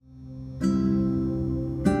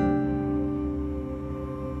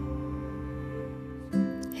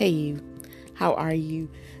Hey, how are you?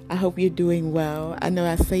 I hope you're doing well. I know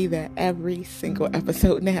I say that every single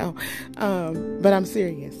episode now, but I'm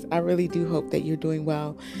serious. I really do hope that you're doing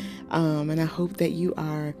well, and I hope that you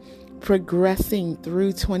are progressing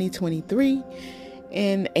through 2023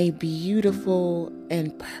 in a beautiful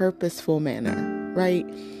and purposeful manner, right?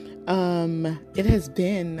 It has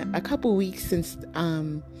been a couple weeks since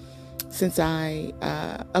I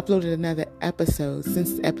uploaded another episode,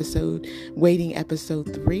 waiting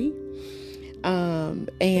episode 3.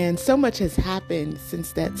 And so much has happened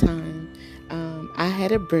since that time. I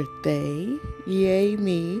had a birthday, yay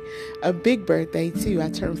me, a big birthday too. I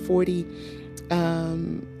turned 40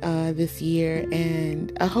 this year,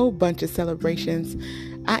 and a whole bunch of celebrations.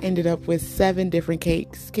 I ended up with 7 different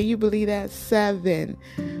cakes. Can you believe that? 7.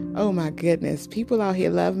 Oh my goodness. People out here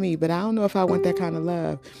love me, but I don't know if I want that kind of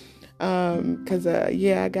love. Cause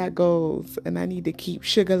I got goals and I need to keep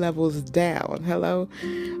sugar levels down. Hello.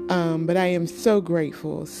 But I am so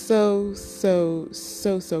grateful. So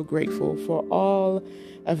grateful for all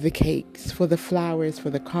of the cakes, for the flowers, for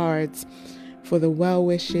the cards, for the well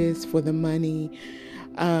wishes, for the money,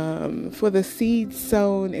 for the seeds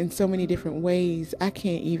sown in so many different ways. I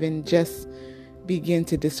can't even just begin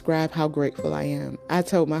to describe how grateful I am. I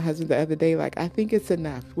told my husband the other day, I think it's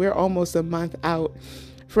enough. We're almost a month out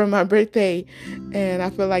from my birthday, and I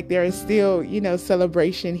feel like there is still,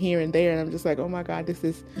 celebration here and there. And I'm just like, oh my God,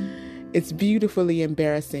 it's beautifully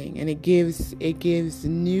embarrassing. And it gives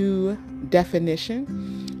new definition,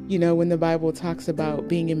 when the Bible talks about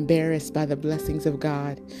being embarrassed by the blessings of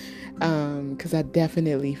God. Cause I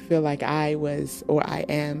definitely feel like I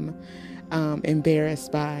am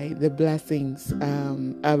embarrassed by the blessings,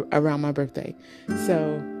 around my birthday.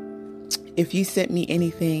 So if you sent me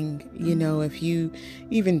anything, if you,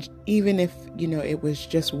 even if, it was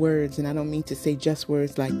just words, and I don't mean to say just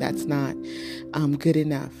words, like that's not good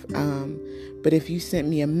enough. But if you sent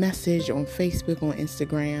me a message on Facebook, on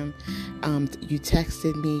Instagram, you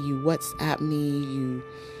texted me, you WhatsApp me,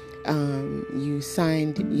 you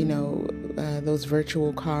signed, those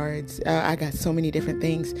virtual cards. I got so many different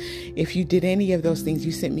things. If you did any of those things,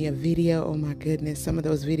 you sent me a video. Oh my goodness. Some of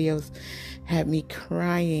those videos had me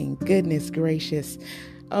crying. Goodness gracious.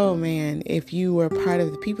 Oh man. If you were part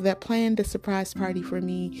of the people that planned a surprise party for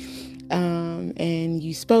me, and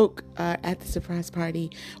you spoke at the surprise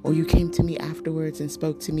party, or you came to me afterwards and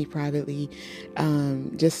spoke to me privately,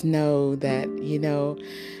 just know that,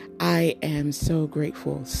 I am so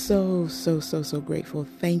grateful. So grateful.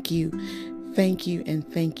 Thank you. Thank you. And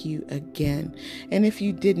thank you again. And if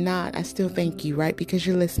you did not, I still thank you, right? Because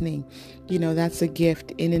you're listening. That's a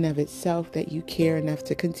gift in and of itself, that you care enough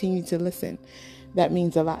to continue to listen. That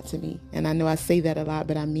means a lot to me. And I know I say that a lot,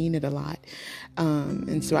 but I mean it a lot.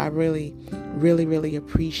 And so I really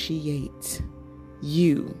appreciate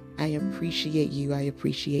you. I appreciate you. I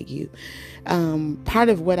appreciate you. Part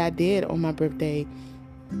of what I did on my birthday,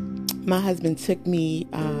 my husband took me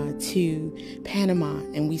to Panama,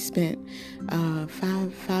 and we spent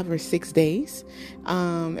 5 or 6 days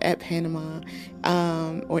at Panama,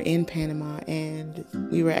 or in Panama, and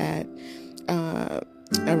we were at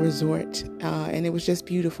a resort, and it was just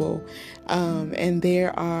beautiful. And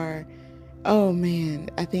there are, oh man,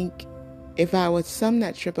 I think if I would sum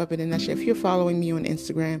that trip up in a nutshell, if you're following me on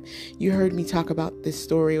Instagram, you heard me talk about this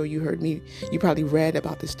story, or you probably read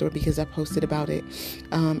about this story because I posted about it.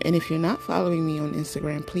 And if you're not following me on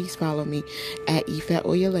Instagram, please follow me at Ifat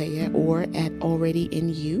Oyalaya or at Already in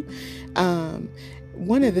You.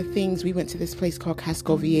 One of the things, we went to this place called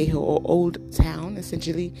Casco Viejo, or Old Town,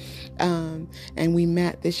 essentially. And we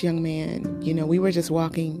met this young man. We were just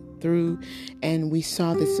walking through, and we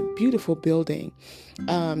saw this beautiful building.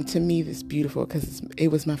 To me, this beautiful because it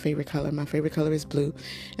was my favorite color. My favorite color is blue,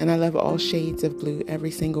 and I love all shades of blue, every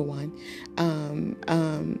single one.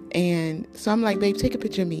 And so I'm like, babe, take a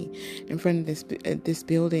picture of me in front of this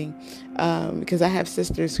building, because I have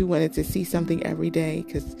sisters who wanted to see something every day,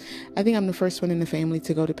 because I think I'm the first one in the family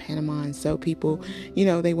to go to Panama, and so people,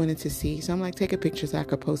 they wanted to see. So I'm like, take a picture so I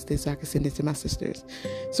could post this, so I could send it to my sisters.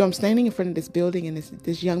 So I'm standing in front of this building, and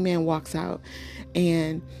this young man walks out,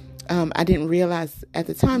 and I didn't realize at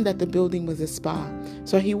the time that the building was a spa.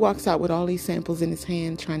 So he walks out with all these samples in his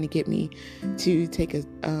hand, trying to get me to take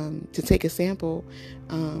a sample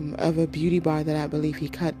of a beauty bar that I believe he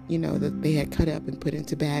cut, that they had cut up and put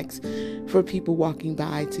into bags for people walking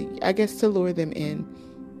by, to lure them in.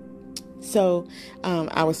 So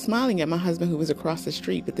I was smiling at my husband, who was across the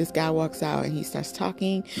street, but this guy walks out and he starts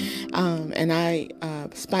talking. And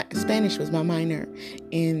Spanish was my minor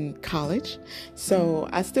in college, so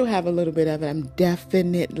I still have a little bit of it. I'm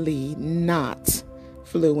definitely not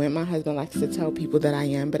fluent. My husband likes to tell people that I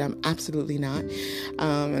am, but I'm absolutely not.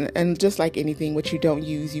 And just like anything, what you don't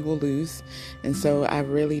use, you will lose. And so I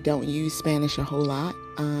really don't use Spanish a whole lot.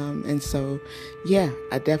 And so, yeah,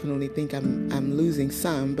 I definitely think I'm losing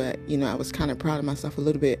some, but I was kind of proud of myself a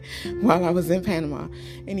little bit while I was in Panama.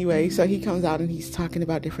 Anyway, so he comes out and he's talking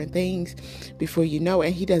about different things before you know it.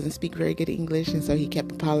 And he doesn't speak very good English, and so he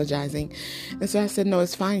kept apologizing. And so I said, no,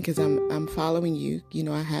 it's fine, because I'm following you.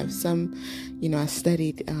 I have some, I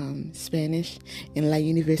studied Spanish in La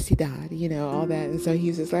Universidad, all that. And so he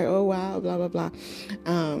was just like, oh, wow, blah, blah, blah.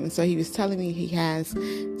 And so he was telling me he has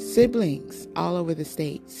siblings all over the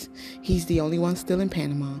States. He's the only one still in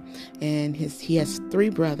Panama, and he has 3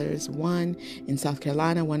 brothers, one in South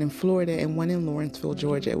Carolina, one in Florida, and one in Lawrenceville,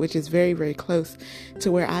 Georgia, which is very, very close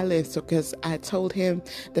to where I live. So because I told him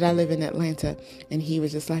that I live in Atlanta, and he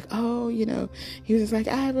was just like, oh, he was just like,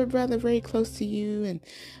 I have a brother very close to you, and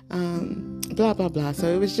blah, blah, blah. So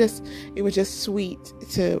it was just sweet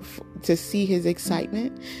to see his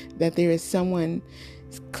excitement that there is someone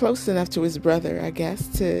close enough to his brother, I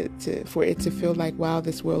guess, for it to feel like, wow,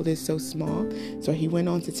 this world is so small. So he went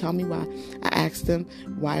on to tell me why. I asked him,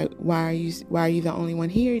 why are you the only one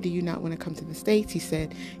here? Do you not want to come to the States? He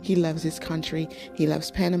said he loves his country. He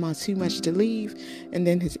loves Panama too much to leave. And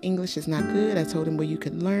then his English is not good. I told him, well, you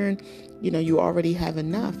could learn. You already have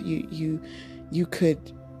enough. You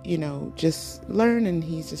could just learn. And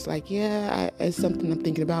he's just like, yeah, it's something I'm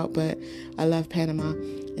thinking about, but I love Panama.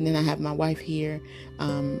 And then I have my wife here,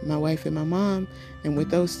 my wife and my mom. And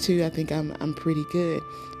with those two, I think I'm pretty good.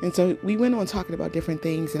 And so we went on talking about different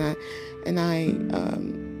things.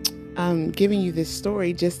 I'm giving you this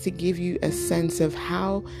story just to give you a sense of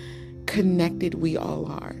how connected we all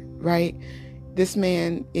are, right? This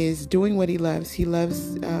man is doing what he loves. He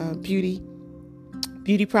loves beauty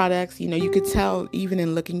products. You could tell even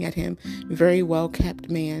in looking at him, very well kept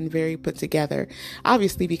man, very put together,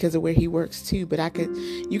 obviously because of where he works too. But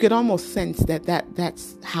you could almost sense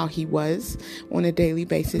that's how he was on a daily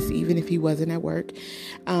basis, even if he wasn't at work.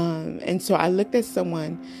 And so I looked at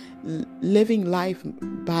someone living life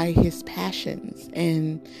by his passions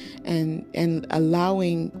and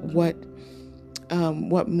allowing what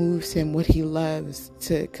moves him, what he loves,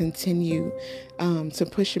 to continue to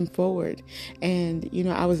push him forward. And,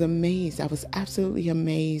 I was amazed. I was absolutely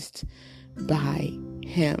amazed by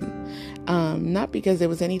him. Not because there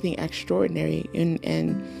was anything extraordinary.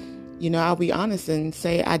 And I'll be honest and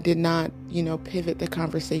say I did not, pivot the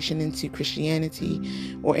conversation into Christianity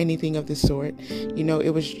or anything of the sort.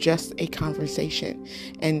 It was just a conversation.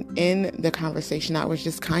 And in the conversation, I was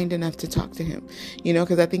just kind enough to talk to him,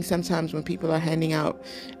 because I think sometimes when people are handing out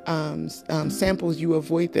samples, you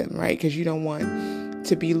avoid them, right? Because you don't want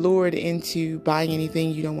to be lured into buying anything.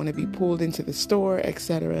 You don't want to be pulled into the store,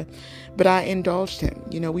 etc. But I indulged him.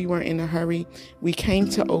 We weren't in a hurry. We came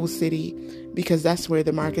to Old City because that's where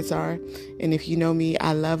the markets are. And if you know me,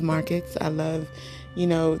 I love markets. I love,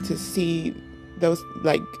 to see those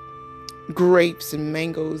like grapes and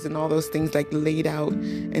mangoes and all those things like laid out.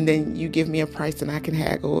 And then you give me a price and I can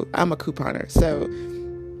haggle. I'm a couponer. So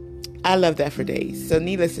I love that for days. So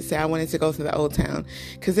needless to say, I wanted to go to the old town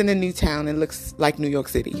because in the new town, it looks like New York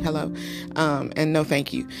City. Hello. And no,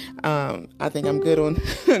 thank you. I think I'm good on,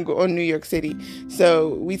 on New York City.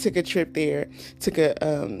 So we took a trip there, took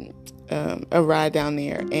a ride down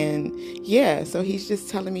there, and yeah, so he's just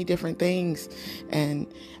telling me different things. And,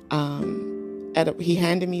 he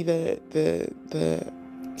handed me the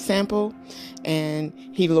sample, and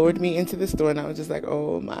he lured me into the store, and I was just like,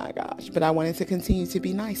 oh my gosh. But I wanted to continue to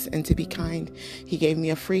be nice and to be kind. He gave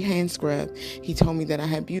me a free hand scrub. He told me that I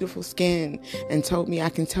had beautiful skin and told me I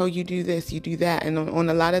can tell you do this, you do that. And on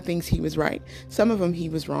a lot of things, he was right. Some of them he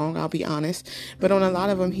was wrong, I'll be honest. But on a lot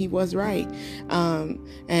of them, he was right.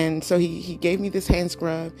 And so he gave me this hand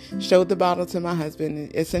scrub, showed the bottle to my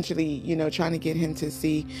husband, essentially, trying to get him to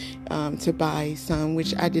see, to buy some,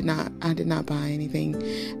 which I did not buy anything.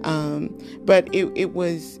 But it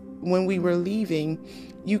was, when we were leaving,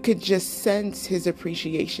 you could just sense his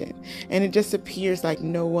appreciation. And it just appears like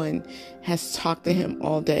no one has talked to him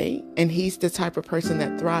all day. And he's the type of person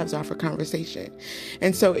that thrives off a conversation.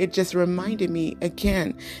 And so it just reminded me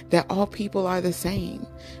again that all people are the same.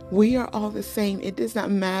 We are all the same. It does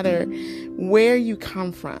not matter where you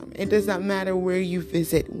come from. It does not matter where you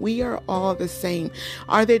visit. We are all the same.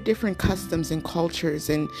 Are there different customs and cultures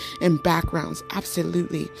and backgrounds?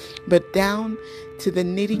 Absolutely. But down to the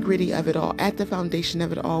nitty-gritty of it all, at the foundation of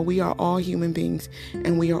of it all. We are all human beings,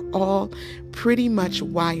 and we are all pretty much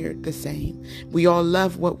wired the same. We all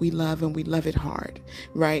love what we love, and we love it hard,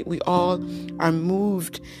 right? We all are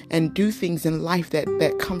moved and do things in life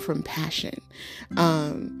that come from passion.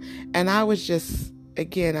 And I was just,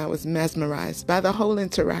 again, I was mesmerized by the whole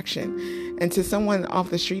interaction. And to someone off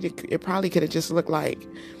the street, it probably could have just looked like,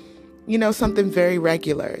 something very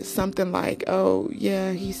regular, something like, oh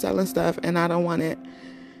yeah, he's selling stuff and I don't want it.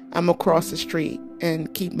 I'm across the street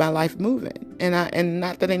and keep my life moving. And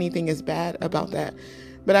not that anything is bad about that,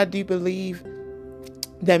 but I do believe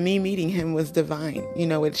that me meeting him was divine.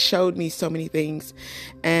 It showed me so many things,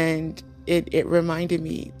 and it reminded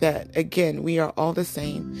me that, again, we are all the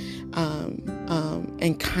same.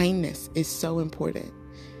 And kindness is so important.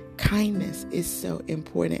 Kindness is so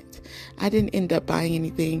important. I didn't end up buying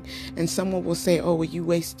anything, and someone will say, oh, well, you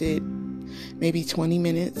wasted maybe 20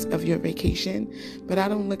 minutes of your vacation, but I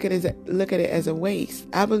don't look at it as a waste.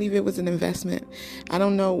 I believe it was an investment. I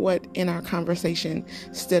don't know what in our conversation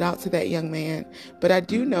stood out to that young man, but I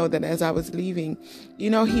do know that as I was leaving,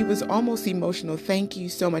 he was almost emotional. Thank you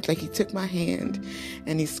so much. Like, he took my hand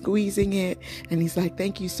and he's squeezing it, and he's like,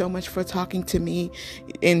 thank you so much for talking to me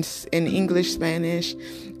in English, Spanish,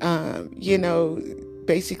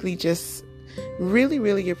 basically just really,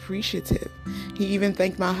 really appreciative. He even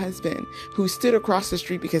thanked my husband, who stood across the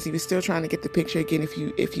street because he was still trying to get the picture. Again,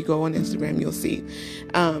 if you go on Instagram, you'll see.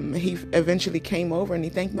 He eventually came over and he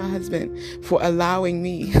thanked my husband for allowing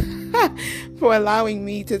me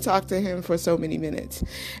to talk to him for so many minutes.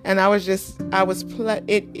 And it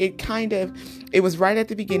was right at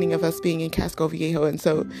the beginning of us being in Casco Viejo. And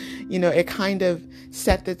so, it kind of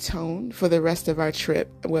set the tone for the rest of our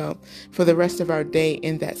trip. Well, for the rest of our day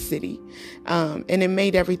in that city. And it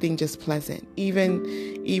made everything just pleasant. Even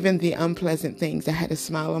the unpleasant things, I had a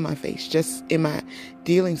smile on my face just in my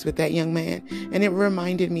dealings with that young man. And it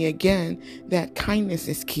reminded me again that kindness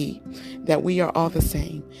is key, that we are all the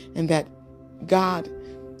same, and that God,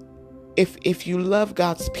 if you love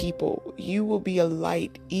God's people, you will be a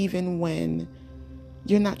light even when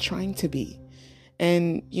you're not trying to be.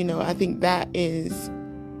 And, I think that is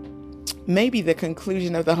maybe the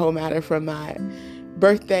conclusion of the whole matter from my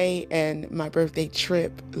birthday and my birthday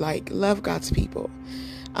trip. Like, love God's people.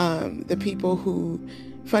 The people who,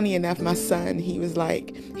 funny enough, my son, he was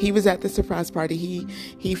at the surprise party.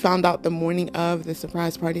 He found out the morning of the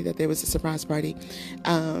surprise party that there was a surprise party.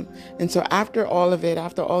 And so after all of it,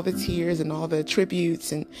 after all the tears and all the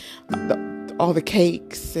tributes and all the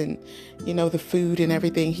cakes and, the food and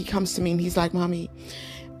everything, he comes to me and he's like, Mommy,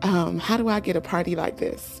 how do I get a party like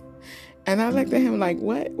this? And I looked at him like,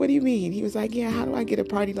 what do you mean? He was like, yeah, how do I get a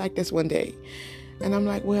party like this one day? And I'm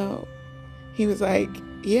like, well, he was like,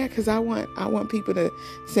 yeah, because I want people to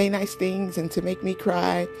say nice things and to make me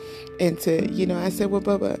cry and to, I said, well,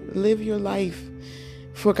 Bubba, live your life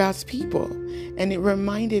for God's people. And it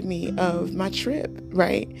reminded me of my trip,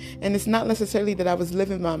 right? And it's not necessarily that I was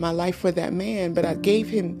living my life for that man, but I gave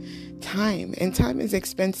him time, and time is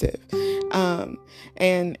expensive.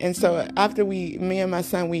 And so after me and my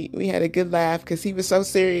son, we had a good laugh because he was so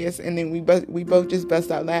serious, and then we both just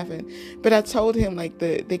bust out laughing. But I told him, like,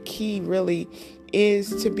 the key really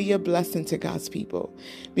is to be a blessing to God's people,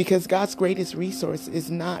 because God's greatest resource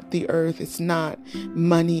is not the earth. It's not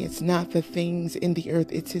money. It's not the things in the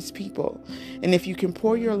earth. It's his people. And if you can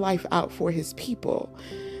pour your life out for his people,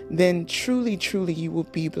 then truly, truly you will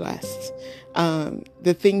be blessed.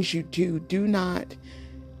 The things you don't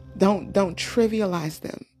trivialize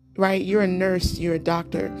them, right? You're a nurse, you're a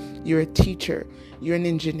doctor, you're a teacher, you're an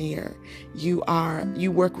engineer, you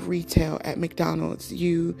work retail at McDonald's,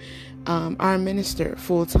 you are a minister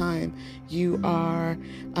full time, you are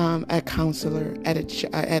a counselor at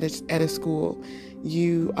a school,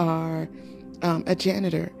 you are a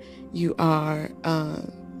janitor, you are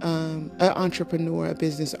an entrepreneur, a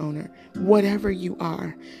business owner. Whatever you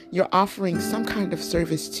are, you're offering some kind of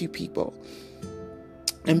service to people.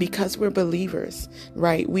 And because we're believers,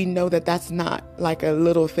 right, we know that that's not like a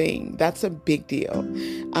little thing. That's a big deal,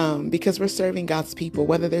 because we're serving God's people,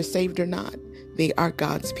 whether they're saved or not. They are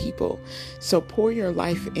God's people. So pour your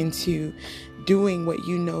life into doing what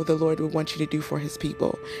you know the Lord would want you to do for his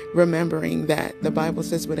people, remembering that the Bible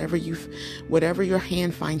says whatever your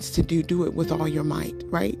hand finds to do, do it with all your might,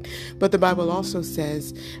 right? But the Bible also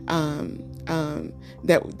says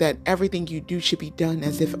that everything you do should be done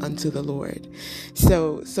as if unto the Lord.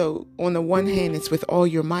 So on the one hand, it's with all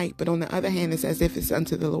your might, but on the other hand, it's as if it's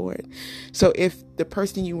unto the Lord. So if the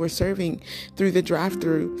person you were serving through the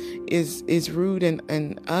drive-through is rude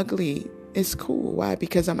and ugly, It's cool. Why?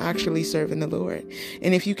 Because I'm actually serving the Lord.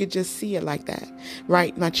 And if you could just see it like that,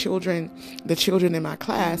 right? My children, the children in my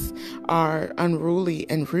class are unruly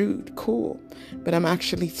and rude. Cool. But I'm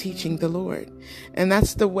actually teaching the Lord. And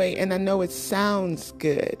that's the way. And I know it sounds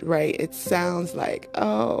good, right? It sounds like,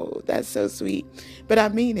 oh, that's so sweet. But I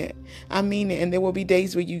mean it. I mean it. And there will be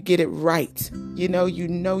days where you get it right. You know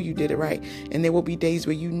you did it right. And there will be days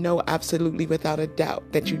where you know absolutely without a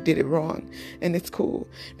doubt that you did it wrong. And it's cool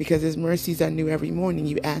because His mercies are new every morning.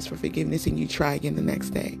 You ask for forgiveness and you try again the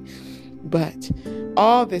next day. But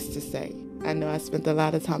all this to say, I know I spent a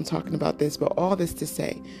lot of time talking about this, but all this to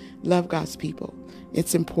say, love God's people.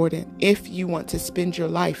 It's important. If you want to spend your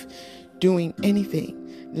life doing anything,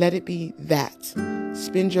 let it be that.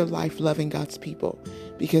 Spend your life loving God's people,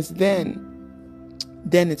 because then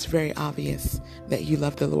it's very obvious that you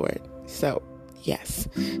love the Lord. So yes.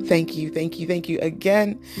 Thank you.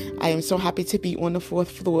 Again, I am so happy to be on the 4th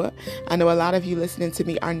floor. I know a lot of you listening to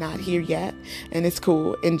me are not here yet, and it's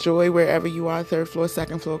cool. Enjoy wherever you are, 3rd floor,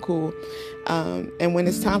 2nd floor, cool. And when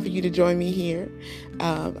it's time for you to join me here,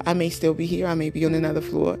 I may still be here. I may be on another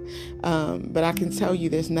floor. But I can tell you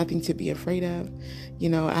there's nothing to be afraid of. You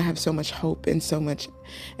know, I have so much hope and so much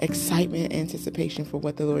excitement, anticipation for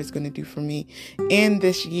what the Lord is going to do for me in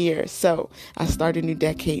this year. So I start a new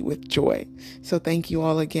decade with joy. So thank you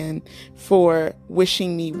all again for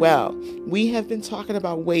wishing me well. We have been talking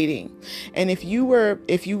about waiting. And if you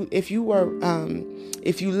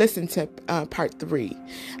listened to part 3,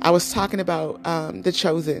 I was talking about The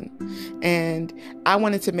Chosen, and I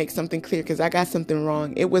wanted to make something clear because I got something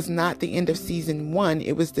wrong. It was not the end of season 1.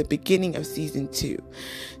 It was the beginning of season 2.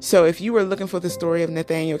 So if you were looking for the story of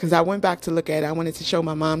Nathaniel, because I went back to look at it, I wanted to show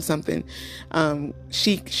my mom something.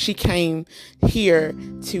 She came here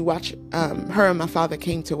to watch, her and my father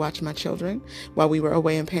came to watch my children while we were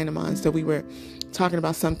away in Panama. And so we were talking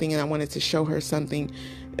about something, and I wanted to show her something,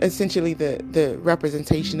 essentially the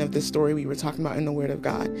representation of the story we were talking about in the Word of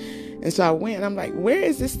God. And so I went and I'm like, where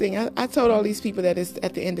is this thing? I told all these people that it's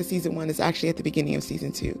at the end of season 1. It's actually at the beginning of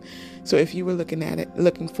season 2. So if you were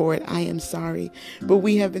looking for it, I am sorry. But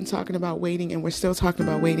we have been talking about waiting, and we're still talking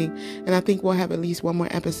about waiting. And I think we'll have at least one more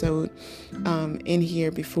episode in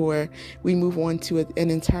here before we move on to an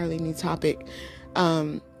entirely new topic.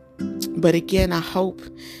 But again, I hope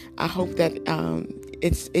that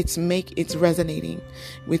it's resonating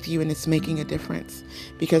with you, and it's making a difference,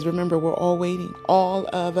 because remember, we're all waiting. All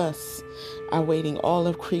of us are waiting. All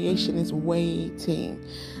of creation is waiting.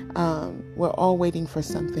 We're all waiting for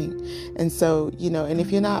something. And so, and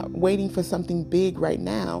if you're not waiting for something big right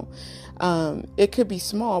now, it could be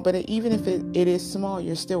small, but even if it is small,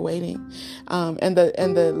 you're still waiting. And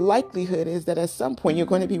the likelihood is that at some point you're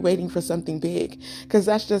going to be waiting for something big, because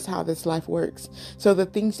that's just how this life works. So the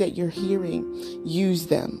things that you're hearing, use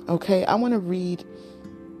them. Okay. I want to read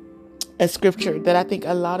a scripture that I think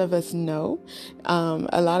a lot of us know.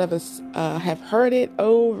 A lot of us have heard it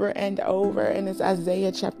over and over, and it's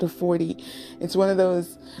Isaiah chapter 40. It's one of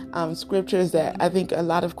those scriptures that I think a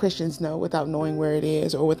lot of Christians know without knowing where it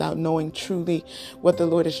is, or without knowing truly what the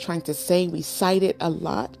Lord is trying to say. We cite it a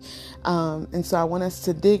lot. And so I want us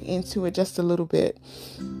to dig into it just a little bit.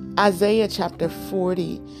 Isaiah chapter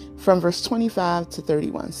 40 from verse 25 to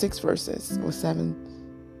 31, 6 verses or 7.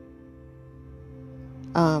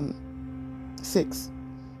 6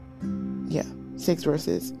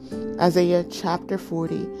 verses. Isaiah chapter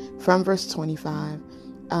 40 from verse 25.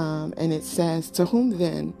 And it says, "To whom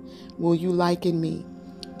then will you liken me,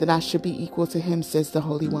 that I should be equal to him, says the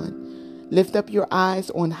Holy One? Lift up your eyes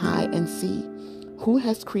on high and see, who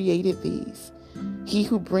has created these? He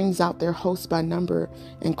who brings out their hosts by number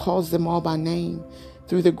and calls them all by name,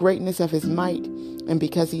 through the greatness of his might, and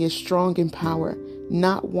because he is strong in power,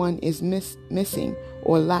 not one is missing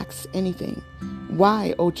or lacks anything.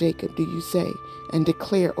 Why, O Jacob, do you say, and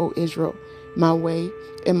declare, O Israel, my way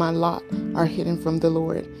and my lot are hidden from the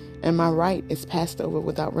Lord, and my right is passed over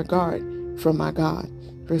without regard from my God."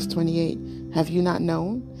 Verse 28, "Have you not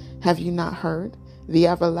known? Have you not heard? The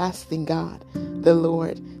everlasting God, the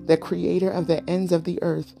Lord, the creator of the ends of the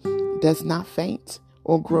earth, does not faint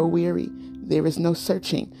or grow weary. There is no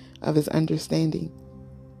searching of his understanding."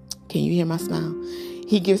 Can you hear my smile?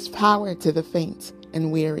 "He gives power to the faint and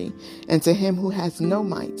weary, and to him who has no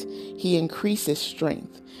might, he increases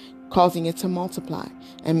strength, causing it to multiply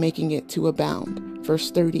and making it to abound." Verse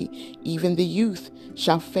 30, "Even the youth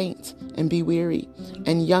shall faint and be weary,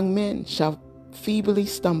 and young men shall feebly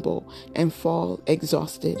stumble and fall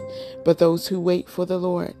exhausted. But those who wait for the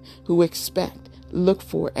Lord, who expect, look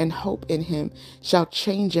for, and hope in him, shall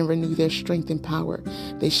change and renew their strength and power.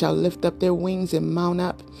 They shall lift up their wings and mount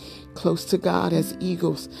up close to God as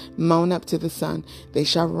eagles, mount up to the sun. They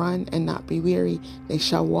shall run and not be weary. They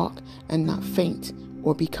shall walk and not faint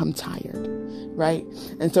or become tired. Right?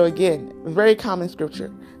 And so again, very common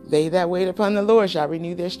scripture. They that wait upon the Lord shall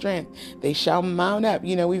renew their strength. They shall mount up.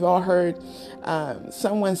 We've all heard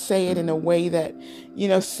someone say it in a way that,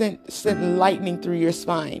 sent lightning through your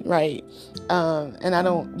spine, right? And I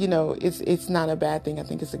don't, it's not a bad thing. I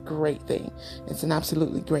think it's a great thing. It's an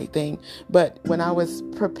absolutely great thing. But when I was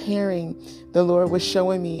preparing, the Lord was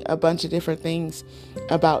showing me a bunch of different things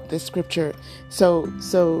about this scripture. So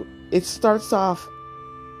it starts off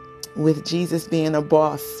with Jesus being a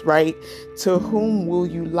boss, right? To whom will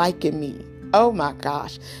you liken me? Oh my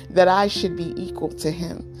gosh, that I should be equal to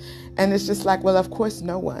him. And it's just like, well, of course,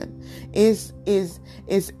 no one is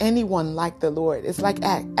anyone like the Lord. It's like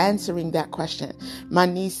answering that question. My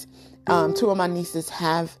niece, two of my nieces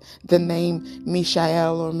have the name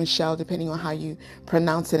Mishael or Michelle, depending on how you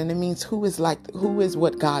pronounce it. And it means who is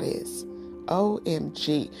what God is.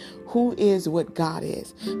 OMG. Who is what God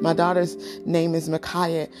is? My daughter's name is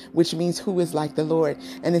Micaiah, which means who is like the Lord.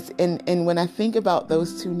 And when I think about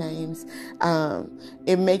those two names,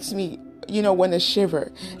 it makes me, want to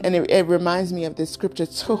shiver. And it reminds me of this scripture,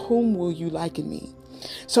 to whom will you liken me?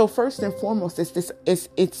 So first and foremost,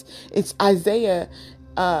 it's Isaiah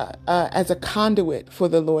as a conduit for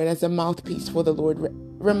the Lord, as a mouthpiece for the Lord,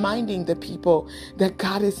 reminding the people that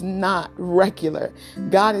God is not regular.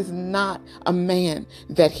 God is not a man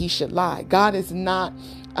that he should lie. God is not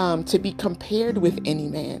to be compared with any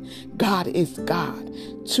man. God is God.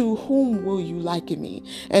 To whom will you liken me?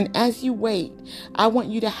 And as you wait, I want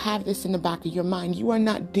you to have this in the back of your mind. You are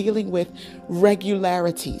not dealing with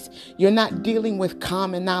regularities. You're not dealing with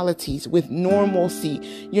commonalities, with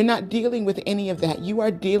normalcy. You're not dealing with any of that. You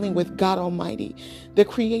are dealing with God Almighty, the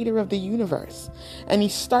creator of the universe. And we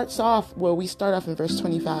start off in verse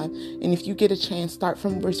 25. And if you get a chance, start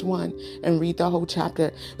from verse 1 and read the whole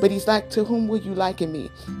chapter. But he's like, to whom will you liken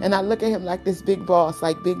me? And I look at him like this big boss,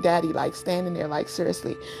 like Big Daddy, like standing there, like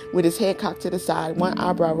seriously, with his head cocked to the side, one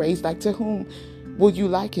eyebrow raised, like, to whom will you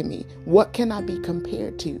liken me? What can I be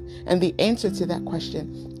compared to? And the answer to that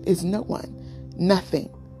question is no one,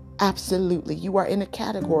 nothing. Absolutely. You are in a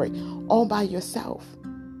category all by yourself.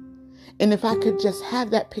 And if I could just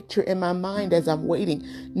have that picture in my mind as I'm waiting,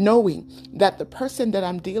 knowing that the person that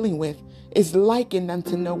I'm dealing with is likened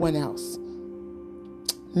unto no one else.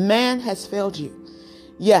 Man has failed you.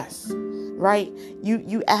 Yes, right?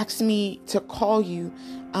 You asked me to call you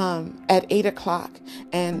at 8 o'clock.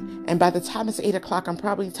 And by the time it's 8 o'clock, I'm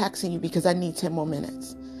probably texting you because I need 10 more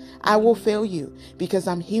minutes. I will fail you because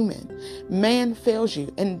I'm human. Man fails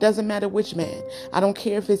you, and it doesn't matter which man. I don't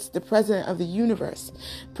care if it's the president of the universe,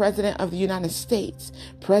 president of the United States,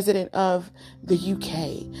 president of the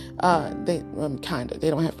UK. They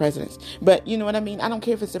don't have presidents, but you know what I mean? I don't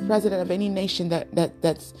care if it's the president of any nation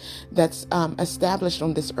that's established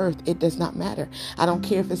on this earth. It does not matter. I don't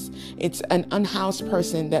care if it's an unhoused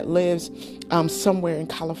person that lives somewhere in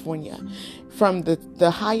California. From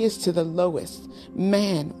the highest to the lowest,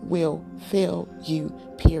 man will fail you,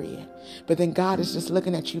 period. But then God is just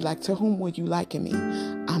looking at you like, to whom will you liken me?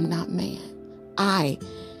 I'm not man. I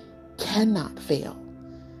cannot fail.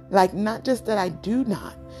 Like, not just that I do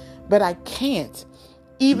not, but I can't,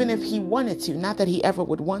 even if he wanted to. Not that he ever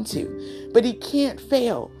would want to, but he can't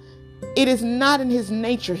fail. It is not in his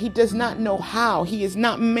nature. He does not know how. He is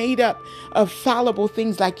not made up of fallible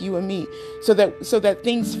things like you and me, so that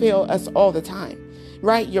things fail us all the time,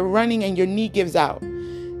 right? You're running and your knee gives out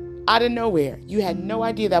of nowhere. You had no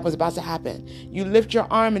idea that was about to happen. You lift your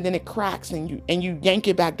arm and then it cracks and you yank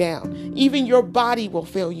it back down. Even your body will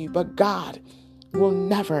fail you, but God will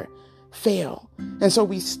never fail. And so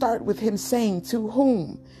we start with him saying, to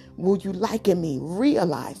whom will you liken me?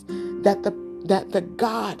 Realize that the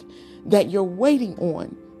God that you're waiting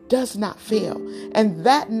on does not fail. And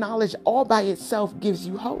that knowledge all by itself gives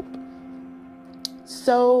you hope.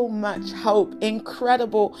 So much hope,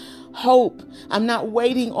 incredible hope. I'm not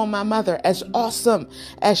waiting on my mother, as awesome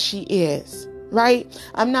as she is, right?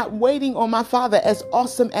 I'm not waiting on my father, as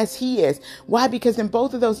awesome as he is. Why? Because in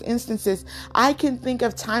both of those instances, I can think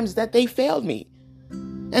of times that they failed me.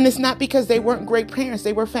 And it's not because they weren't great parents.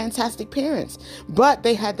 They were fantastic parents, but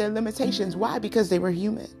they had their limitations. Why? Because they were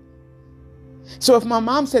human. So if my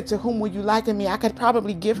mom said, to whom will you liken me? I could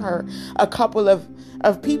probably give her a couple of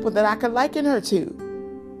people that I could liken her to.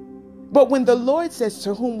 But when the Lord says,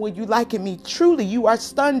 to whom will you liken me? Truly, you are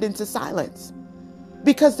stunned into silence,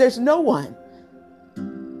 because there's no one.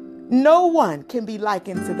 No one can be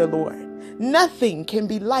likened to the Lord. Nothing can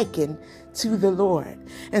be likened to the Lord.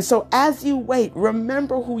 And so as you wait,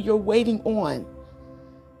 remember who you're waiting on.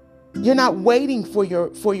 You're not waiting for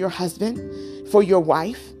your husband, for your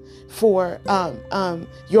wife, for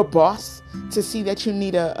your boss to see that you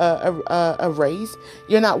need a raise.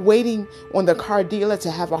 You're not waiting on the car dealer to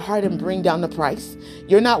have a heart and bring down the price.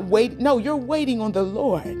 You're not waiting. No, you're waiting on the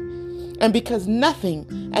Lord. And because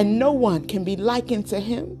nothing and no one can be likened to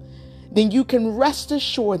him, then you can rest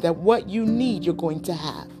assured that what you need, you're going to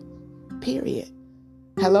have. Period.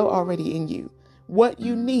 Hello, already in you. What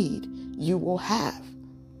you need, you will have.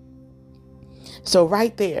 So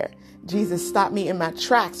right there, Jesus stopped me in my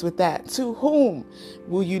tracks with that. To whom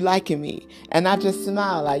will you liken me? And I just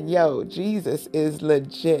smile like, yo, Jesus is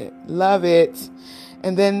legit. Love it.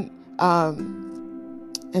 And then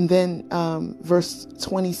verse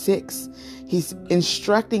 26, he's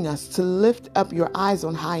instructing us to lift up your eyes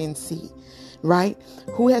on high and see, right?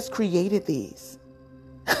 Who has created these?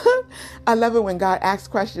 I love it when God asks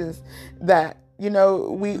questions that, we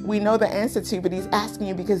know the answer to, but he's asking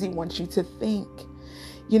you because he wants you to think.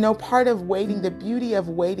 Part of waiting, the beauty of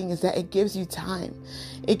waiting is that it gives you time.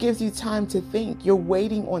 It gives you time to think. You're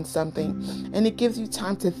waiting on something, and it gives you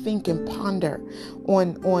time to think and ponder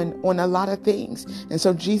on a lot of things. And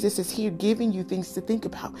so Jesus is here giving you things to think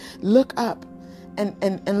about. Look up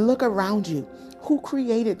and look around you. Who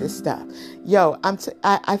created this stuff? Yo,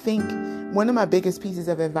 I think one of my biggest pieces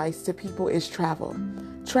of advice to people is travel.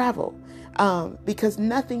 Because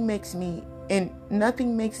nothing makes me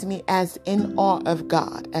as in awe of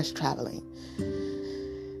God as traveling.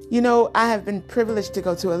 I have been privileged to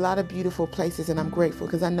go to a lot of beautiful places, and I'm grateful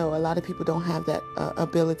because I know a lot of people don't have that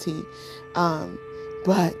ability.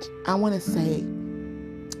 But I want to say,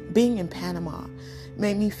 being in Panama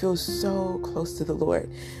made me feel so close to the Lord,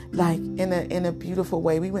 like in a beautiful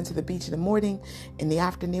way. We went to the beach in the morning, in the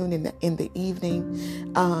afternoon, in the evening,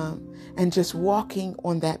 and just walking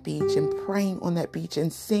on that beach and praying on that beach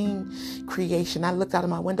and seeing creation. I looked out of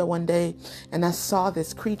my window one day and I saw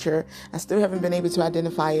this creature. I still haven't been able to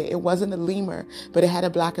identify it. It wasn't a lemur, but it had a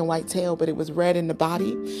black and white tail, but it was red in the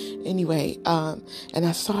body. Anyway, and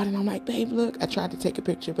I saw it and I'm like, babe, look. I tried to take a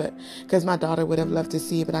picture, but because my daughter would have loved to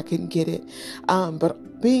see it, but I couldn't get it.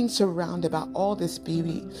 But being surrounded by all this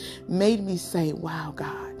beauty made me say, wow,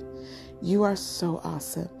 God, you are so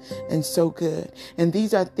awesome and so good. And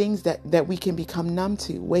these are things that we can become numb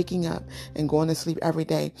to, waking up and going to sleep every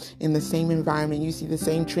day in the same environment. You see the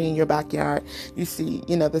same tree in your backyard. You see,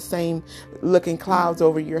 the same looking clouds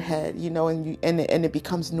over your head, and it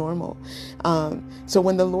becomes normal. So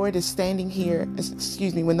when the Lord is standing here,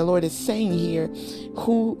 when the Lord is saying here,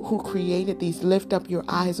 who created these, lift up your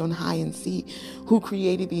eyes on high and see who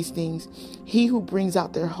created these things. He who brings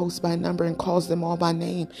out their hosts by number and calls them all by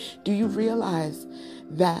name. Do you realize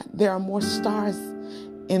that there are more stars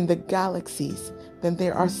in the galaxies than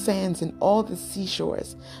there are sands in all the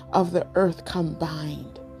seashores of the earth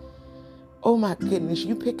combined? Oh my goodness,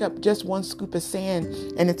 you pick up just one scoop of sand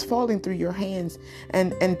and it's falling through your hands,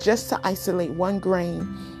 and just to isolate one grain,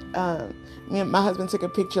 me and my husband took a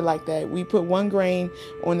picture like that. We put one grain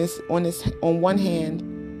on one hand,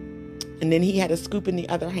 and then he had a scoop in the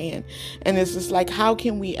other hand. And it's just like, how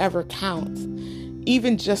can we ever count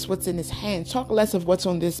even just what's in his hand? Talk less of what's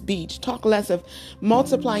on this beach. Talk less of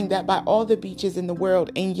multiplying that by all the beaches in the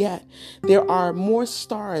world. And yet there are more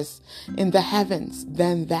stars in the heavens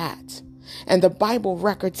than that. And the Bible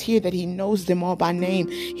records here that he knows them all by name.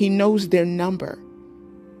 He knows their number.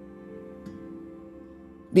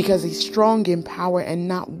 Because he's strong in power and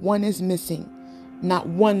not one is missing. Not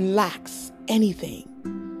one lacks anything.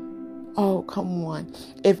 Oh, come on.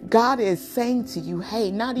 If God is saying to you,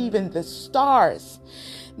 hey, not even the stars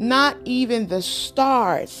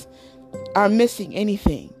are missing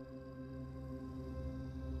anything.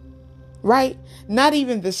 Right? Not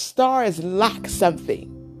even the stars lack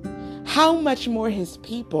something. How much more his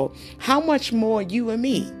people? How much more you and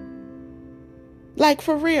me? Like,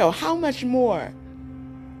 for real, how much more?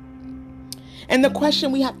 And the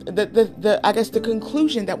question we have, I guess the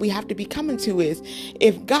conclusion that we have to be coming to is,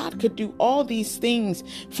 if God could do all these things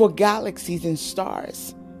for galaxies and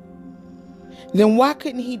stars, then why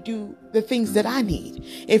couldn't he do the things that I need?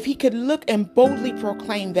 If he could look and boldly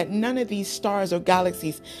proclaim that none of these stars or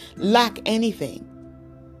galaxies lack anything,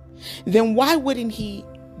 then why wouldn't he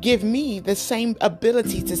give me the same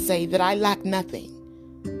ability to say that I lack nothing?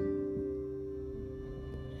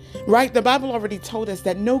 Right? The Bible already told us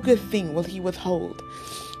that no good thing will he withhold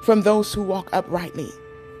from those who walk uprightly.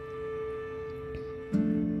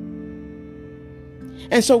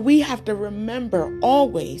 And so we have to remember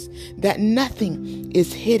always that nothing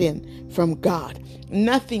is hidden from God.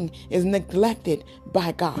 Nothing is neglected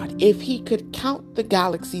by God. If he could count the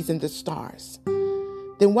galaxies and the stars,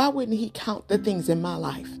 then why wouldn't he count the things in my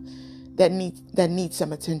life that needs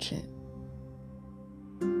some attention.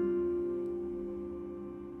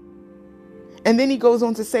 And then he goes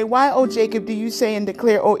on to say, why, O Jacob, do you say and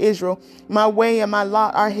declare, O Israel, my way and my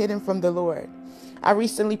lot are hidden from the Lord? I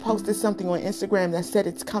recently posted something on Instagram that said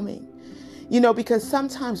it's coming. Because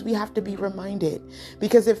sometimes we have to be reminded,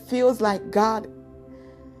 because it feels like God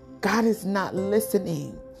is not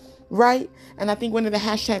listening, right? And I think one of the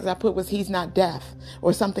hashtags I put was he's not deaf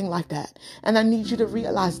or something like that. And I need you to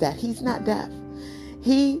realize that he's not deaf.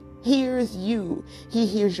 He hears you. He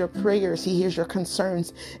hears your prayers. He hears your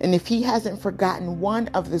concerns. And if he hasn't forgotten one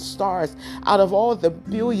of the stars out of all the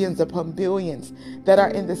billions upon billions that are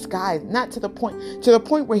in the sky, not to the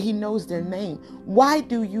point where he knows their name, why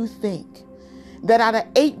do you think that out of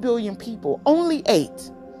 8 billion people, only 8,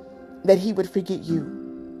 that he would forget you?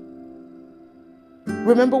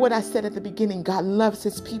 Remember what I said at the beginning, God loves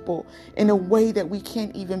his people in a way that we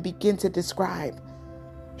can't even begin to describe.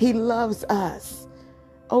 He loves us.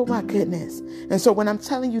 Oh my goodness. And so when I'm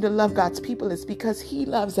telling you to love God's people, it's because he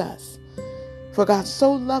loves us. For God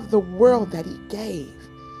so loved the world that he gave.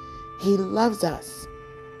 He loves us.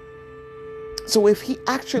 So if he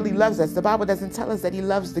actually loves us, the Bible doesn't tell us that he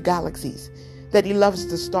loves the galaxies, that he loves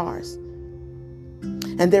the stars.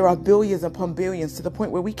 And there are billions upon billions to the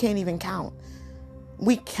point where we can't even count.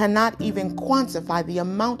 We cannot even quantify the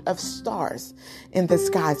amount of stars in the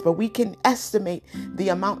skies, but we can estimate the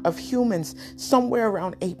amount of humans somewhere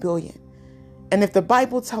around 8 billion. And if the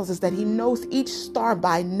Bible tells us that he knows each star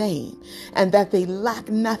by name and that they lack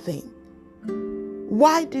nothing,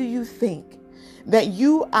 why do you think that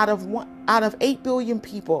you out of 8 billion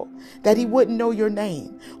people, that he wouldn't know your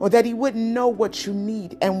name, or that he wouldn't know what you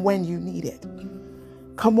need and when you need it?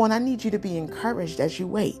 Come on, I need you to be encouraged as you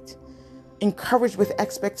wait. Encouraged with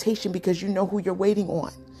expectation, because you know who you're waiting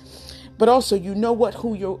on. But also you know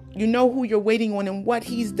who you're waiting on and what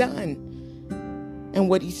he's done and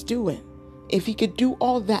what he's doing. If he could do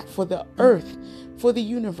all that for the earth, for the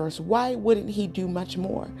universe, why wouldn't he do much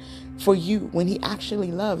more for you when he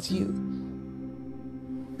actually loves you?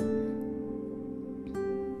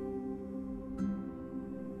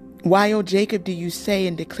 Why, O Jacob, do you say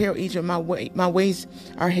and declare, Egypt, my ways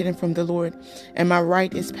are hidden from the Lord, and my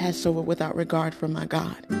right is passed over without regard for my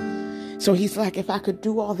God? So he's like, if I could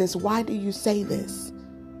do all this, why do you say this?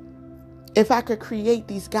 If I could create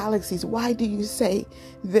these galaxies, why do you say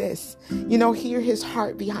this? Hear his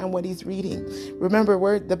heart behind what he's reading.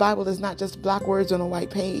 Remember, the Bible is not just black words on a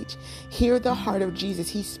white page. Hear the heart of Jesus.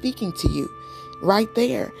 He's speaking to you right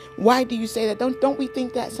there. Why do you say that? Don't we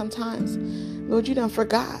think that sometimes? Lord, you done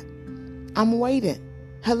forgot. I'm waiting.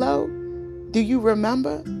 Hello? Do you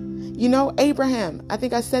remember? Abraham, I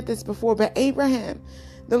think I said this before, but Abraham,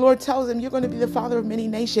 the Lord tells him, you're going to be the father of many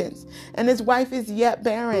nations. And his wife is yet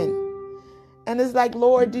barren. And it's like,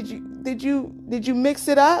 Lord, did you mix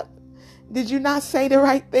it up? Did you not say the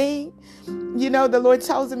right thing? The Lord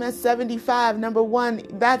tells him at 75, number one,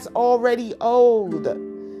 that's already old.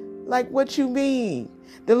 Like, what you mean?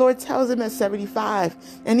 The Lord tells him at 75,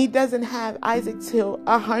 and he doesn't have Isaac till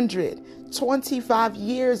 100. 25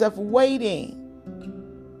 years of waiting.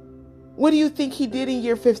 What do you think he did in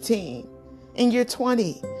year 15, in year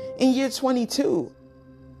 20, in year 22?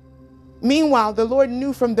 Meanwhile, the Lord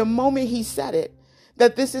knew from the moment he said it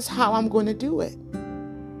that this is how I'm going to do it.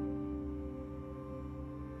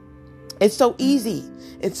 It's so easy.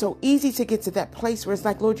 It's so easy to get to that place where it's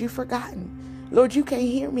like, Lord, you've forgotten. Lord, you can't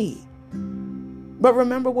hear me. But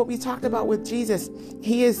remember what we talked about with Jesus.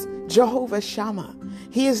 He is Jehovah Shammah.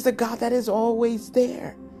 He is the God that is always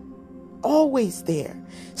there. Always there.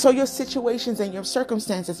 So your situations and your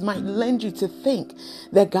circumstances might lend you to think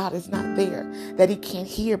that God is not there, that he can't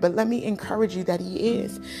hear. But let me encourage you that he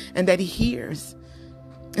is, and that he hears.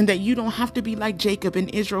 And that you don't have to be like Jacob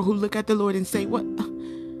and Israel, who look at the Lord and say, what?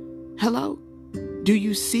 Hello? Do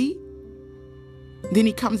you see? Then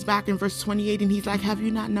he comes back in verse 28 and he's like, have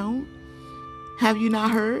you not known? Have you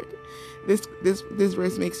not heard? This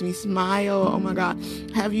verse makes me smile. Oh my God.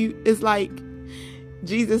 It's like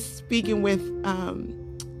Jesus speaking with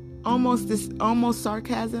almost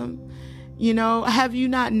sarcasm. Have you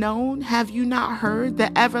not known? Have you not heard?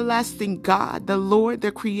 The everlasting God, the Lord,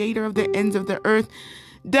 the creator of the ends of the earth,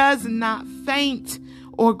 does not faint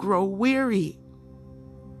or grow weary.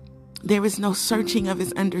 There is no searching of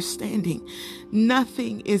his understanding.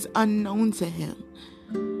 Nothing is unknown to him.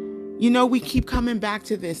 We keep coming back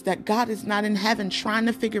to this, that God is not in heaven trying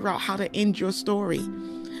to figure out how to end your story,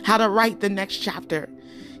 how to write the next chapter.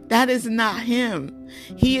 That is not him.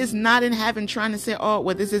 He is not in heaven trying to say, oh,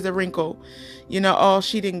 well, this is a wrinkle. Oh,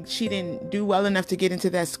 she didn't do well enough to get into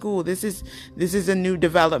that school. This is a new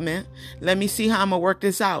development. Let me see how I'm going to work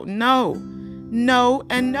this out. No,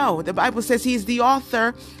 and no. The Bible says he's the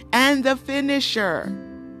author and the finisher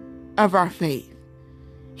of our faith.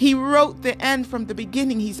 He wrote the end from the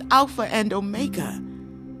beginning. He's Alpha and Omega.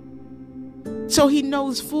 So he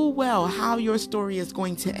knows full well how your story is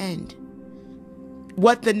going to end.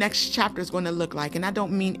 What the next chapter is going to look like. And I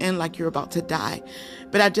don't mean end like you're about to die.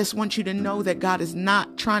 But I just want you to know that God is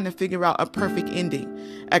not trying to figure out a perfect ending,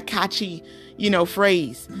 a catchy,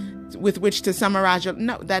 phrase with which to summarize your...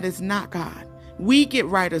 No, that is not God. We get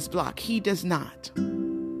writer's block. He does not.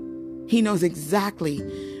 He knows exactly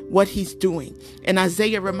what he's doing. And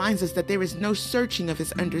Isaiah reminds us that there is no searching of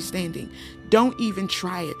his understanding. Don't even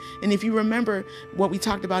try it. And if you remember what we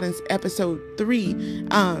talked about in episode 3,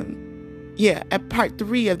 at part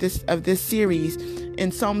 3 of this series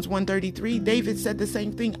in Psalms 133, David said the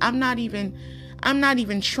same thing. I'm not even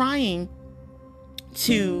trying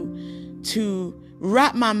to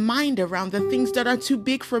wrap my mind around the things that are too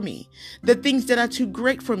big for me, the things that are too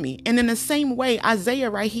great for me. And in the same way, Isaiah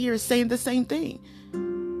right here is saying the same thing.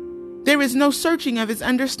 There is no searching of his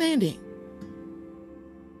understanding.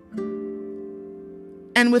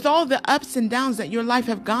 And with all the ups and downs that your life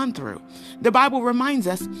have gone through, the Bible reminds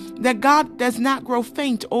us that God does not grow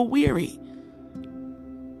faint or weary.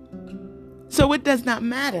 So it does not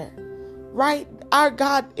matter, right? Our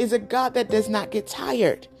God is a God that does not get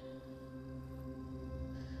tired.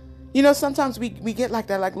 Sometimes we get like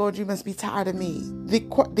that, like, Lord, you must be tired of me.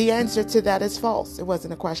 The answer to that is false. It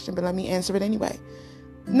wasn't a question, but let me answer it anyway.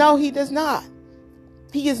 No, he does not.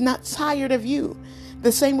 He is not tired of you.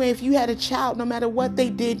 The same way if you had a child, no matter what they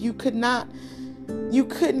did, you couldn't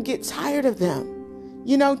get tired of them.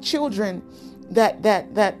 Children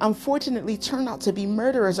that unfortunately turn out to be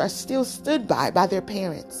murderers are still stood by their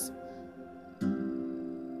parents.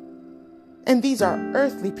 And these are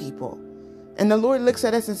earthly people. And the Lord looks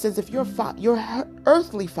at us and says, if your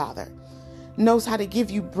earthly father knows how to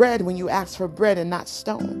give you bread when you ask for bread and not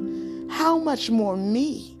stone, how much more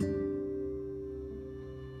me?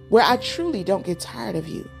 Where I truly don't get tired of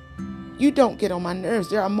you. You don't get on my nerves.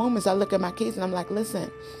 There are moments I look at my kids and I'm like,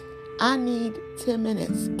 listen, I need 10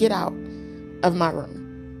 minutes. Get out of my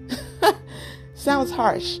room. Sounds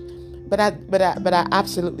harsh, but I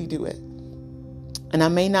absolutely do it. And I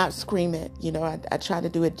may not scream it. I try to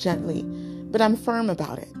do it gently, but I'm firm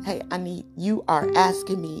about it. Hey, you are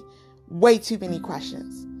asking me way too many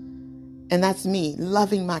questions. And that's me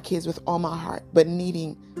loving my kids with all my heart, but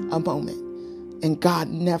needing a moment. And God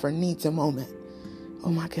never needs a moment. Oh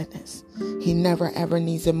my goodness. He never ever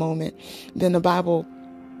needs a moment. Then the Bible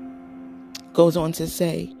goes on to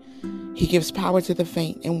say, he gives power to the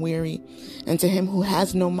faint and weary, and to him who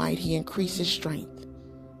has no might, he increases strength,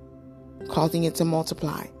 causing it to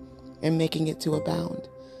multiply and making it to abound.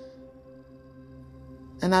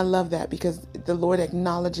 And I love that because the Lord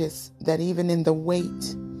acknowledges that even in the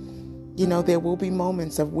wait, there will be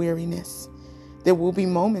moments of weariness. There will be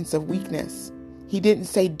moments of weakness. He didn't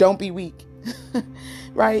say, don't be weak,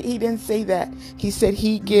 right? He didn't say that. He said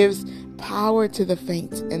he gives power to the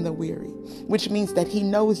faint and the weary, which means that he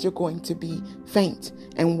knows you're going to be faint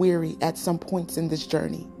and weary at some points in this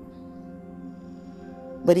journey.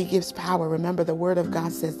 But he gives power. Remember, the word of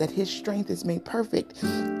God says that his strength is made perfect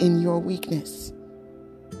in your weakness.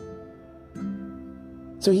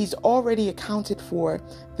 So he's already accounted for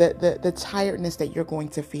the tiredness that you're going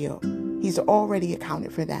to feel. He's already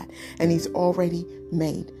accounted for that. And he's already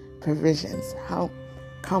made provisions.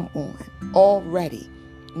 Come on. Already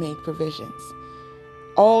made provisions.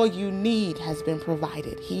 All you need has been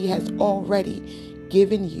provided. He has already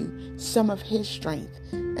given you some of his strength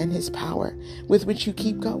and his power with which you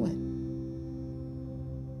keep going.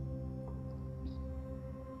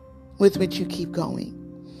 With which you keep going.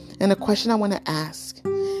 And a question I want to ask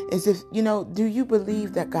is do you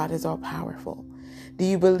believe that God is all powerful? Do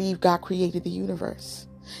you believe God created the universe?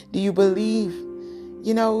 Do you believe,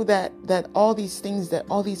 that all these things, that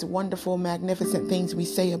all these wonderful, magnificent things we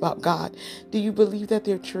say about God, do you believe that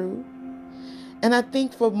they're true? And I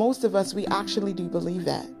think for most of us, we actually do believe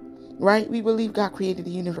that, right? We believe God created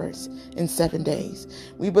the universe in 7 days.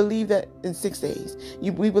 We believe that in 6 days.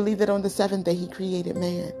 We believe that on the 7th day, he created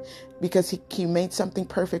man because he made something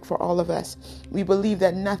perfect for all of us. We believe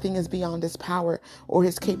that nothing is beyond his power or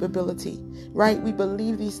his capability, right? We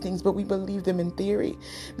believe these things, but we believe them in theory,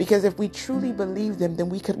 because if we truly believe them, then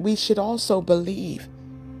we should also believe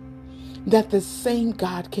that the same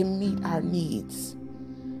God can meet our needs.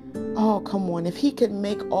 Oh, come on. If he could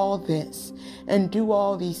make all this and do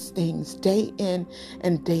all these things day in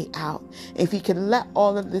and day out, if he could let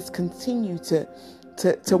all of this continue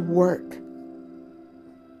to work,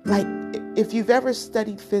 like if you've ever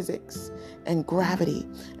studied physics and gravity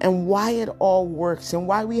and why it all works and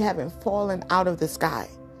why we haven't fallen out of the sky,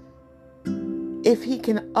 if he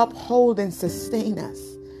can uphold and sustain us,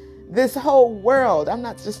 this whole world, I'm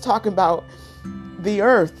not just talking about the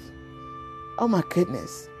earth. Oh my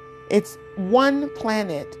goodness. It's one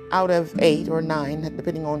planet out of 8 or 9,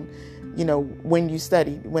 depending on, when you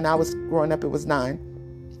studied. When I was growing up, it was 9.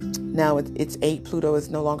 Now it's 8. Pluto is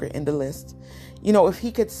no longer in the list. If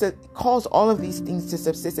he could cause all of these things to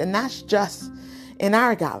subsist, and that's just in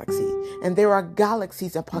our galaxy, and there are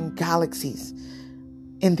galaxies upon galaxies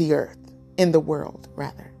in the earth, in the world,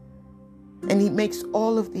 rather. And he makes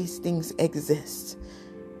all of these things exist,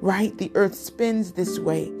 right? The earth spins this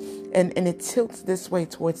way and it tilts this way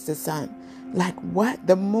towards the sun. Like what?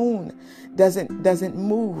 The moon doesn't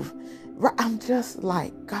move. I'm just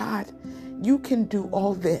like, God, you can do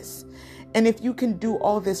all this. And if you can do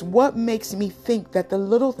all this, what makes me think that the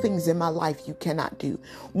little things in my life you cannot do?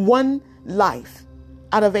 One life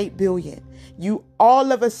out of 8 billion. You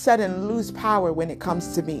all of a sudden lose power when it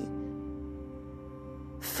comes to me.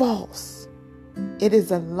 False. It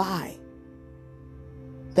is a lie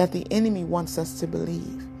that the enemy wants us to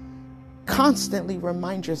believe. Constantly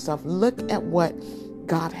remind yourself, look at what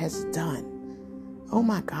God has done. Oh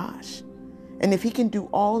my gosh. And if he can do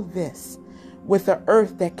all this with an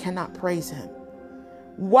earth that cannot praise him,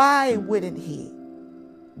 why wouldn't he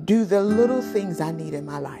do the little things I need in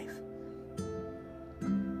my life?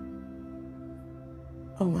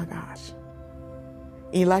 Oh my gosh.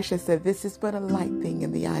 Elisha said, this is but a light thing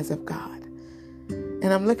in the eyes of God.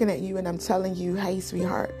 And I'm looking at you and I'm telling you, hey,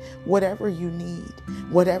 sweetheart, whatever you need,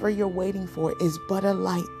 whatever you're waiting for is but a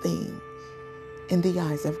light thing in the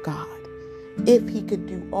eyes of God. If he could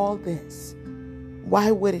do all this, why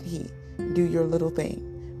wouldn't he do your little thing?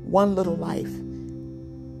 One little life.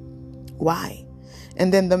 Why?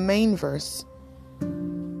 And then the main verse,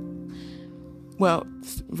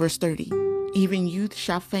 verse 30, even youth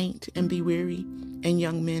shall faint and be weary, and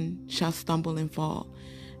young men shall stumble and fall.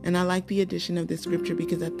 And I like the addition of this scripture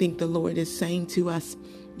because I think the Lord is saying to us,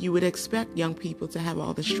 you would expect young people to have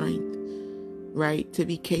all the strength, right? To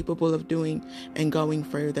be capable of doing and going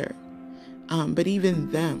further. But even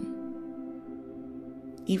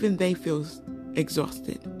they feel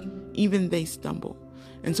exhausted. Even they stumble.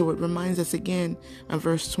 And so it reminds us again of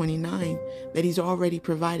verse 29 that he's already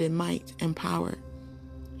provided might and power.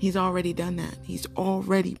 He's already done that. He's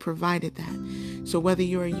already provided that. So whether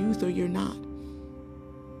you're a youth or you're not,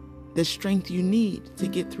 the strength you need to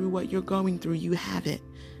get through what you're going through, you have it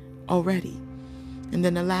already. And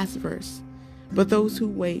then the last verse, but those who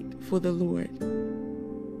wait for the Lord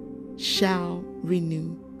shall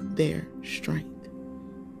renew their strength.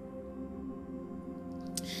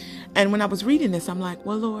 And when I was reading this, I'm like,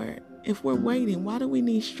 well, Lord, if we're waiting, why do we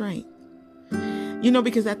need strength?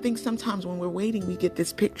 Because I think sometimes when we're waiting, we get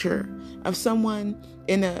this picture of someone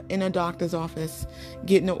in a doctor's office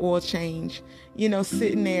getting an oil change,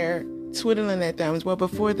 sitting there twiddling their thumbs. Well,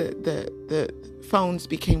 before the phones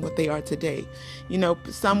became what they are today,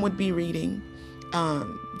 some would be reading.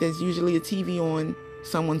 There's usually a TV on.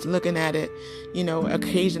 Someone's looking at it.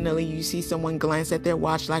 Occasionally you see someone glance at their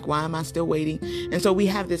watch like, why am I still waiting? And so we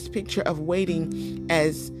have this picture of waiting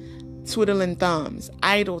as twiddling thumbs,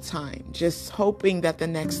 idle time, just hoping that the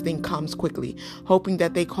next thing comes quickly, hoping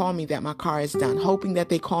that they call me that my car is done, hoping that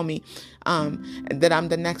they call me that I'm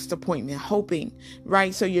the next appointment, hoping,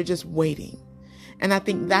 right? So you're just waiting. And I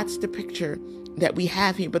think that's the picture that we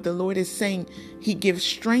have here. But the Lord is saying he gives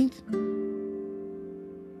strength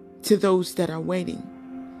to those that are waiting.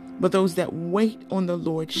 But those that wait on the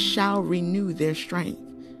Lord shall renew their strength.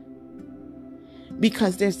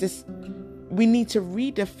 Because we need to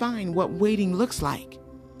redefine what waiting looks like.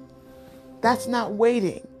 That's not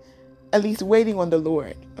waiting. At least waiting on the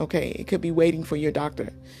Lord. Okay, it could be waiting for your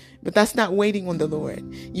doctor. But that's not waiting on the Lord.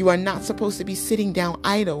 You are not supposed to be sitting down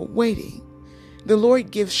idle waiting. The Lord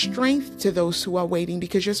gives strength to those who are waiting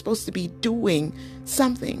because you're supposed to be doing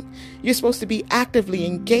something. You're supposed to be actively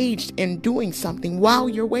engaged in doing something while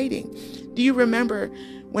you're waiting. Do you remember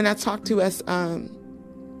when I talked to us, I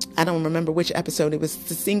don't remember which episode. It was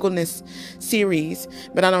the singleness series,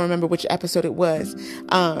 but I don't remember which episode it was.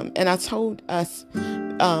 And I told us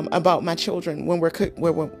about my children when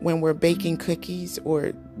we're baking cookies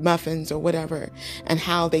or muffins or whatever, and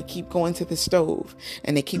how they keep going to the stove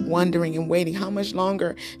and they keep wondering and waiting how much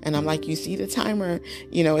longer. And I'm like, you see the timer,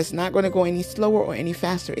 it's not going to go any slower or any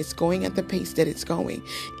faster. It's going at the pace that it's going.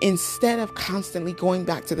 Instead of constantly going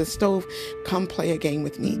back to the stove, come play a game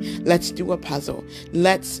with me. Let's do a puzzle.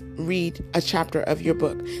 Let's read a chapter of your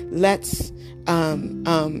book. Let's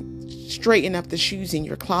straighten up the shoes in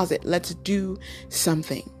your closet. Let's do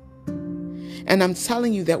something. And I'm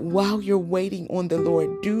telling you that while you're waiting on the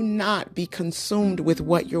Lord, do not be consumed with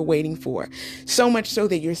what you're waiting for. So much so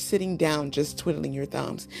that you're sitting down just twiddling your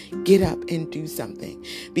thumbs. Get up and do something.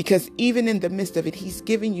 Because even in the midst of it, He's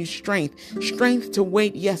giving you strength. Strength to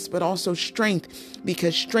wait, yes, but also strength,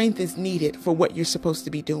 because strength is needed for what you're supposed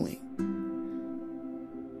to be doing.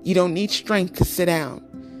 You don't need strength to sit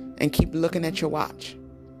down and keep looking at your watch.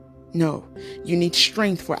 No, you need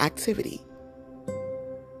strength for activity.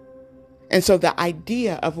 And so the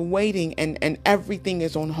idea of waiting and everything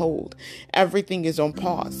is on hold, everything is on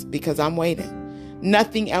pause because I'm waiting.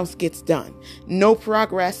 Nothing else gets done. No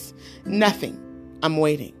progress, nothing. I'm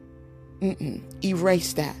waiting.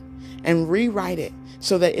 Erase that and rewrite it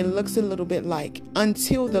so that it looks a little bit like,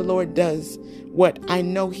 until the Lord does what I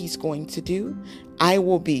know He's going to do, I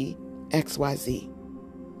will be XYZ.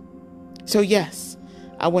 So yes,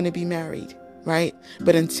 I want to be married, right?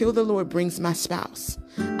 But until the Lord brings my spouse,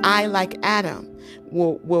 I, like Adam,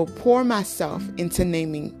 will pour myself into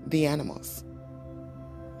naming the animals.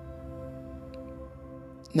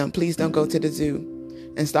 No, please don't go to the zoo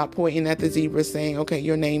and stop pointing at the zebra saying, okay,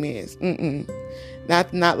 your name is.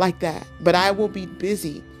 Not like that. But I will be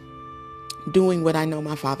busy doing what I know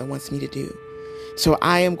my Father wants me to do. So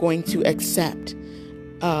I am going to accept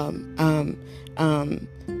my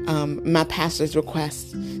pastor's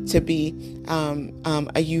request to be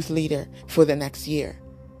a youth leader for the next year.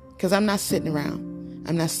 Because I'm not sitting around.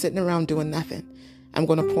 I'm not sitting around doing nothing. I'm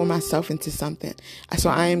going to pour myself into something.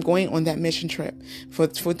 So I am going on that mission trip for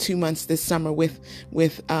 2 months this summer with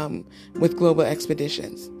Global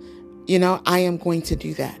Expeditions. I am going to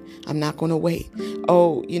do that. I'm not going to wait.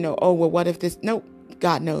 Well, what if this? Nope.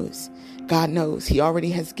 God knows. God knows. He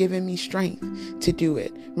already has given me strength to do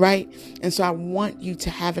it, right? And so I want you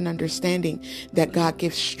to have an understanding that God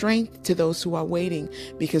gives strength to those who are waiting,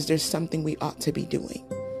 because there's something we ought to be doing.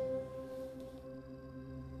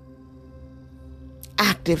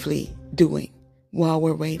 Actively doing while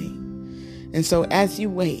we're waiting. And so as you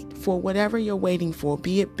wait for whatever you're waiting for,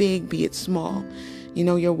 be it big, be it small,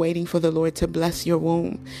 you're waiting for the Lord to bless your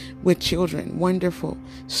womb with children. Wonderful.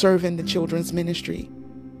 Serve in the children's ministry.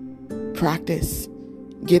 Practice.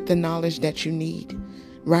 Get the knowledge that you need,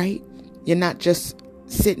 right? You're not just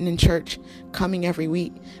sitting in church, coming every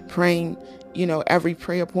week, praying, every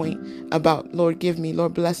prayer point about, Lord, give me,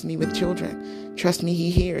 Lord, bless me with children. Trust me, He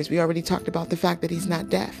hears. We already talked about the fact that He's not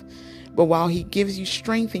deaf. But while He gives you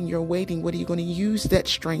strength and you're waiting, what are you going to use that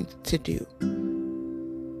strength to do?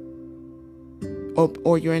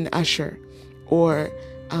 Or you're an usher, or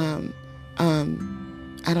I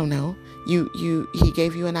don't know. He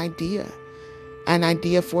gave you an idea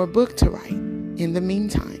for a book to write. In the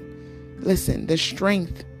meantime, listen, the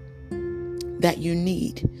strength that you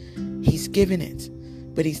need, He's given it,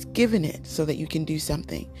 but He's given it so that you can do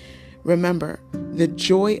something. Remember, the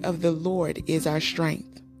joy of the Lord is our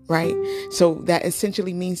strength, right? So that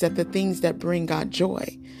essentially means that the things that bring God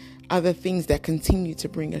joy are the things that continue to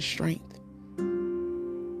bring us strength.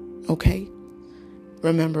 Okay?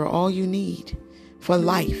 Remember, all you need for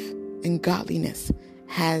life and godliness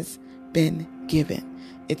has been given.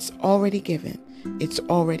 It's already given. It's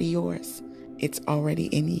already yours. It's already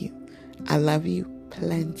in you. I love you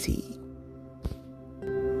plenty.